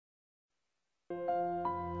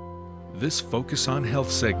This Focus on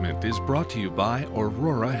Health segment is brought to you by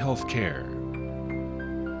Aurora Health Care.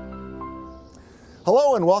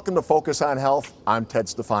 Hello and welcome to Focus on Health. I'm Ted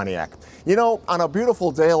Stefaniak. You know, on a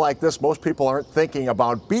beautiful day like this, most people aren't thinking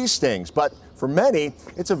about bee stings, but for many,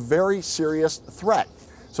 it's a very serious threat.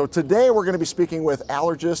 So today we're going to be speaking with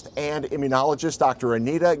allergist and immunologist Dr.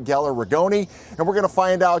 Anita Gheller-Rigoni, and we're going to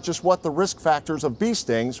find out just what the risk factors of bee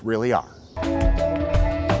stings really are.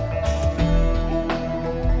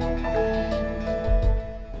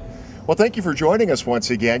 Well, thank you for joining us once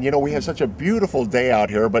again. You know, we have such a beautiful day out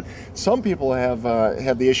here, but some people have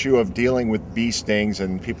the issue of dealing with bee stings,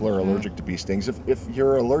 and people are allergic to bee stings. If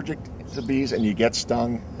you're allergic to bees and you get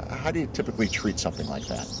stung, how do you typically treat something like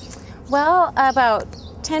that? Well, about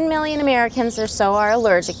 10 million Americans or so are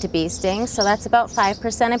allergic to bee stings, so that's about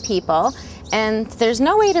 5% of people. And there's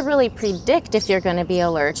no way to really predict if you're going to be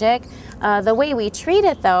allergic. The way we treat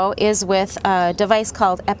it, though, is with a device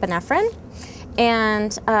called epinephrine.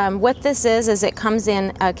 And what this is it comes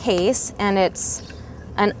in a case, and it's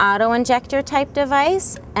an auto-injector type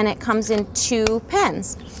device, and it comes in 2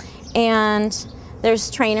 pens. And there's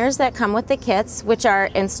trainers that come with the kits, which are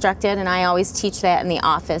instructed, and I always teach that in the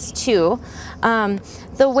office too.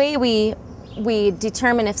 The way we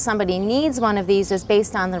determine if somebody needs one of these is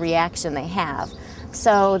based on the reaction they have.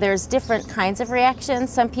 So there's different kinds of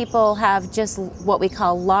reactions. Some people have just what we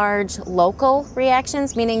call large local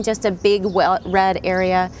reactions, meaning just a big red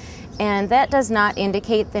area, and that does not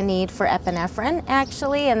indicate the need for epinephrine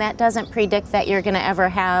actually, and that doesn't predict that you're going to ever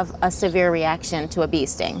have a severe reaction to a bee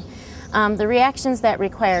sting. The reactions that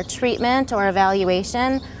require treatment or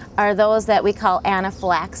evaluation are those that we call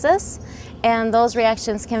anaphylaxis, and those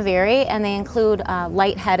reactions can vary, and they include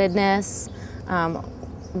lightheadedness,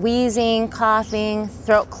 wheezing, coughing,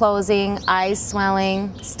 throat closing, eyes swelling,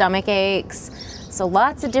 stomach aches. So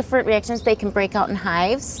lots of different reactions. They can break out in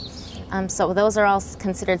hives. So those are all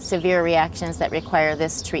considered severe reactions that require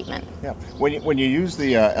this treatment. Yeah. When you use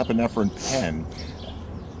the epinephrine pen,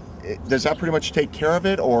 does that pretty much take care of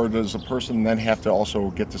it, or does a person then have to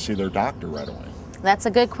also get to see their doctor right away? That's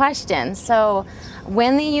a good question. So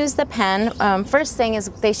when they use the pen, first thing is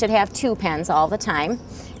they should have 2 pens all the time.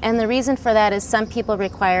 And the reason for that is some people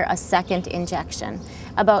require a second injection.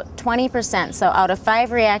 About 20%, so out of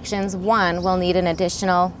 5 reactions, 1 will need an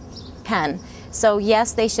additional pen. So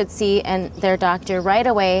yes, they should see their doctor right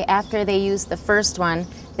away after they use the first one.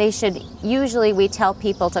 Usually we tell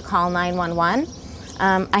people to call 911.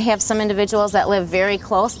 I have some individuals that live very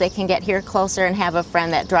close. They can get here closer and have a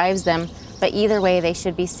friend that drives them. But either way, they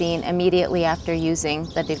should be seen immediately after using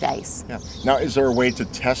the device. Yeah. Now, is there a way to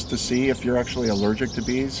test to see if you're actually allergic to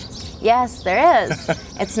bees? Yes, there is.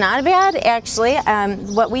 It's not bad, actually.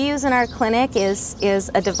 What we use in our clinic is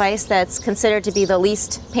a device that's considered to be the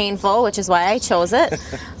least painful, which is why I chose it.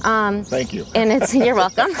 Thank you. And you're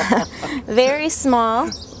welcome. Very small.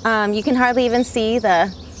 You can hardly even see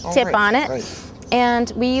the tip on it. Right.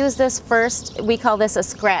 And we use this first, we call this a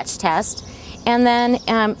scratch test. And then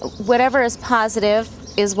whatever is positive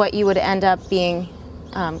is what you would end up being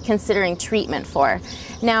considering treatment for.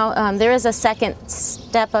 Now, there is a second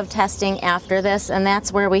step of testing after this, and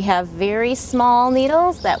that's where we have very small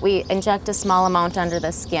needles that we inject a small amount under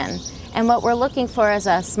the skin. And what we're looking for is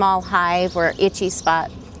a small hive or itchy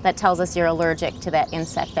spot that tells us you're allergic to that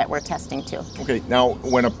insect that we're testing to. Okay, now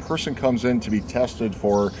when a person comes in to be tested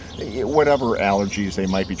for whatever allergies they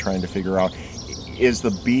might be trying to figure out, is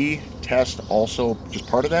the bee test also just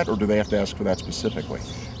part of that, or do they have to ask for that specifically?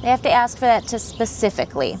 They have to ask for that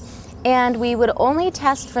specifically. And we would only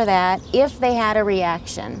test for that if they had a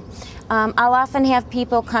reaction. I'll often have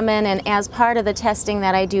people come in, and as part of the testing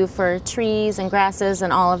that I do for trees and grasses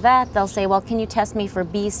and all of that, they'll say, well, can you test me for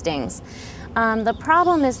bee stings? The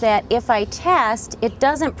problem is that if I test, it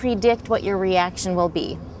doesn't predict what your reaction will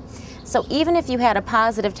be. So even if you had a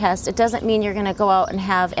positive test, it doesn't mean you're going to go out and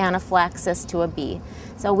have anaphylaxis to a bee.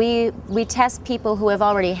 So we test people who have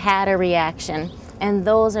already had a reaction, and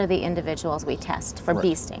those are the individuals we test for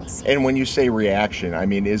bee stings. And when you say reaction, I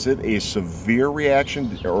mean, is it a severe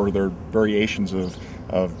reaction, or are there variations of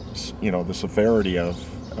the severity of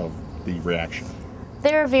the reaction?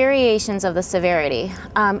 There are variations of the severity.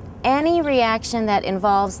 Any reaction that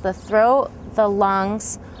involves the throat, the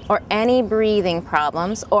lungs, or any breathing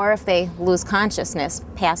problems, or if they lose consciousness,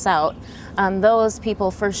 pass out, those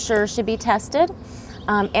people for sure should be tested.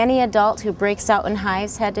 Any adult who breaks out in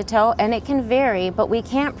hives head to toe, and it can vary, but we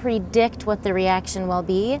can't predict what the reaction will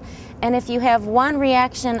be. And if you have one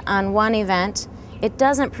reaction on one event, it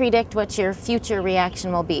doesn't predict what your future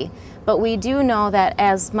reaction will be. But we do know that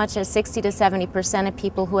as much as 60 to 70% of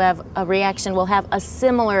people who have a reaction will have a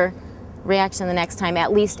similar reaction the next time,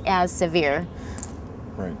 at least as severe.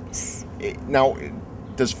 Right. Now,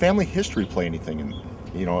 does family history play anything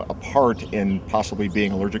a part in possibly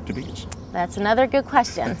being allergic to bees? That's another good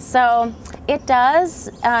question. So it does,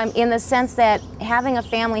 in the sense that having a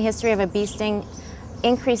family history of a bee sting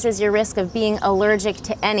increases your risk of being allergic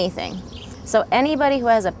to anything. So anybody who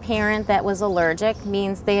has a parent that was allergic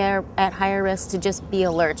means they are at higher risk to just be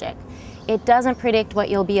allergic. It doesn't predict what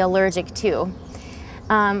you'll be allergic to.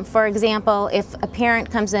 For example, if a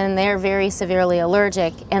parent comes in and they're very severely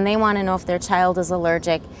allergic and they want to know if their child is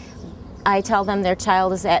allergic, I tell them their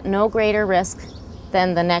child is at no greater risk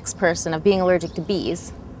than the next person of being allergic to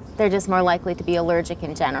bees. They're just more likely to be allergic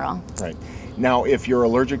in general. Right. Now, if you're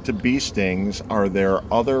allergic to bee stings, are there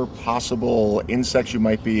other possible insects you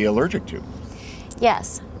might be allergic to?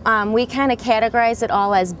 Yes. We kind of categorize it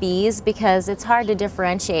all as bees because it's hard to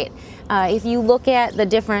differentiate. If you look at the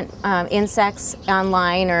different insects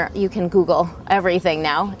online, or you can Google everything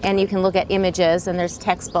now, and you can look at images, and there's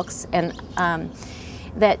textbooks and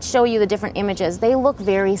that show you the different images. They look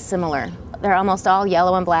very similar. They're almost all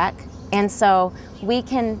yellow and black, and so we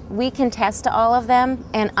can test to all of them,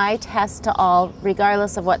 and I test to all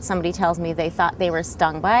regardless of what somebody tells me they thought they were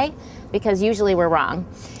stung by, because usually we're wrong.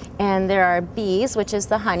 And there are bees, which is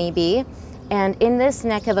the honeybee, and in this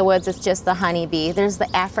neck of the woods it's just the honeybee. There's the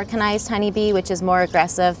Africanized honeybee, which is more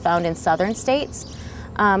aggressive, found in southern states,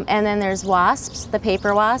 and then there's wasps, the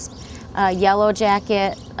paper wasp, yellow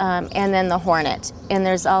jacket, and then the hornet. And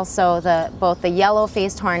there's also both the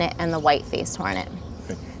yellow-faced hornet and the white-faced hornet.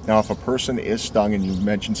 Okay. Now, if a person is stung, and you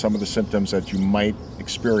mentioned some of the symptoms that you might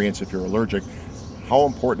experience if you're allergic, how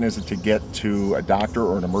important is it to get to a doctor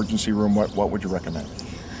or an emergency room? What would you recommend?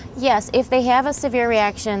 Yes, if they have a severe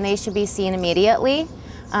reaction, they should be seen immediately.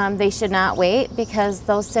 They should not wait, because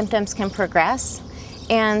those symptoms can progress.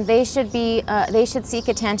 And they should seek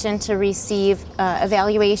attention to receive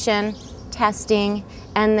evaluation, testing,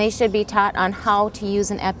 and they should be taught on how to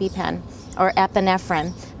use an EpiPen or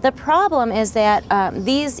epinephrine. The problem is that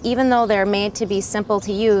these, even though they're made to be simple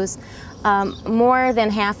to use, more than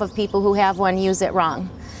half of people who have one use it wrong.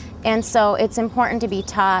 And so it's important to be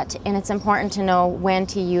taught, and it's important to know when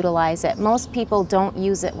to utilize it. Most people don't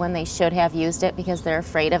use it when they should have used it because they're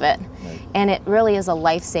afraid of it. Right. And it really is a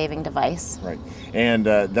life-saving device. Right. And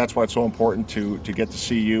that's why it's so important to get to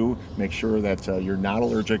see you, make sure that you're not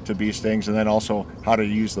allergic to bee stings, and then also how to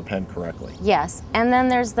use the pen correctly. Yes. And then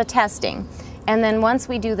there's the testing. And then once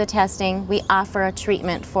we do the testing, we offer a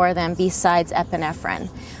treatment for them besides epinephrine.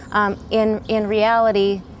 In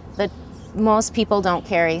reality, most people don't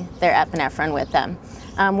carry their epinephrine with them.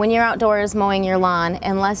 When you're outdoors mowing your lawn,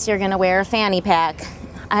 unless you're going to wear a fanny pack,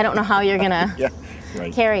 I don't know how you're going to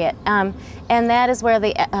carry it. And that is where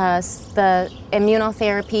the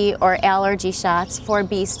immunotherapy or allergy shots for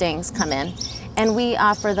bee stings come in. And we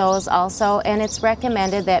offer those also, and it's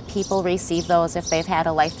recommended that people receive those if they've had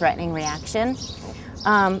a life-threatening reaction.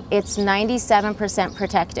 It's 97%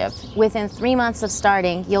 protective. Within 3 months of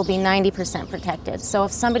starting, you'll be 90% protected. So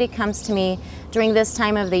if somebody comes to me during this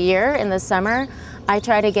time of the year, in the summer, I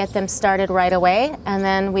try to get them started right away, and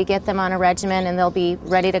then we get them on a regimen, and they'll be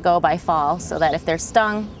ready to go by fall, so that if they're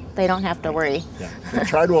stung, they don't have to worry. Yeah.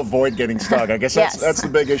 Try to avoid getting stung. I guess that's the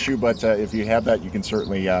big issue, but if you have that, you can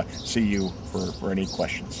certainly see you for any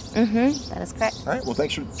questions. That is correct. All right, well,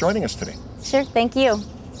 thanks for joining us today. Sure, thank you.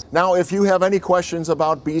 Now, if you have any questions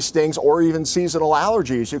about bee stings or even seasonal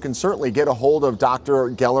allergies, you can certainly get a hold of Dr.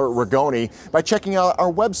 Gheller-Rigoni by checking out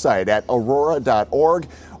our website at aurora.org,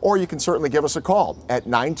 or you can certainly give us a call at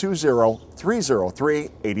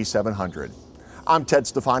 920-303-8700. I'm Ted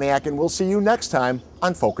Stefaniak, and we'll see you next time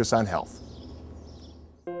on Focus on Health.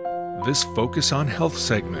 This Focus on Health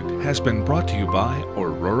segment has been brought to you by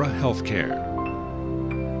Aurora Health Care.